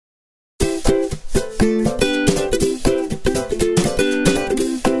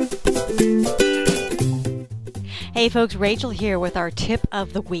Hey folks, Rachel here with our tip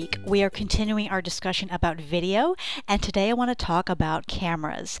of the week. We are continuing our discussion about video, and today I want to talk about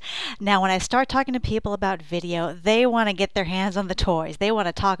cameras. Now, when I start talking to people about video, they want to get their hands on the toys. They want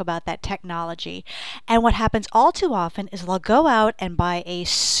to talk about that technology. And what happens all too often is they'll go out and buy a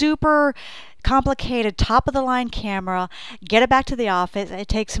super complicated top-of-the-line camera, get it back to the office. It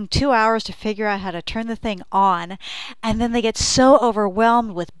takes them 2 hours to figure out how to turn the thing on, and then they get so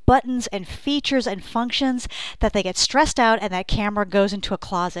overwhelmed with buttons and features and functions that they get stressed out, and that camera goes into a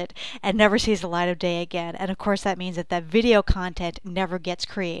closet and never sees the light of day again. And of course that means that that video content never gets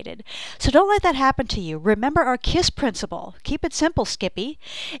created. So don't let that happen to you. Remember our KISS principle. Keep it simple, Skippy.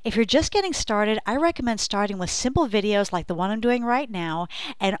 If you're just getting started, I recommend starting with simple videos like the one I'm doing right now,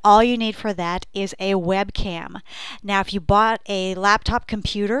 and all you need for that is a webcam. Now, if you bought a laptop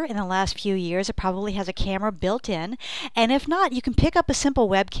computer in the last few years, it probably has a camera built in, and if not, you can pick up a simple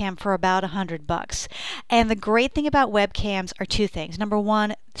webcam for about $100. And the great thing about webcams are two things. Number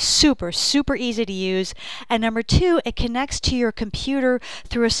one, super easy to use, and number two, it connects to your computer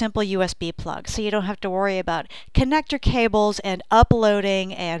through a simple USB plug, so you don't have to worry about connector cables and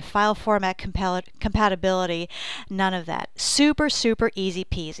uploading and file format compatibility. None of that. Super easy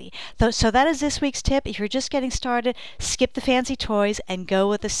peasy. So that is this week's tip. If you're just getting started, skip the fancy toys and go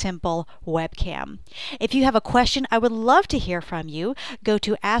with a simple webcam. If you have a question, I would love to hear from you. Go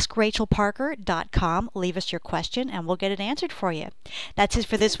to AskRachelParker.com, leave us your question, and we'll get it answered for you. That's it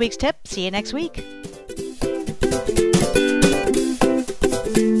for this week's tip. See you next week.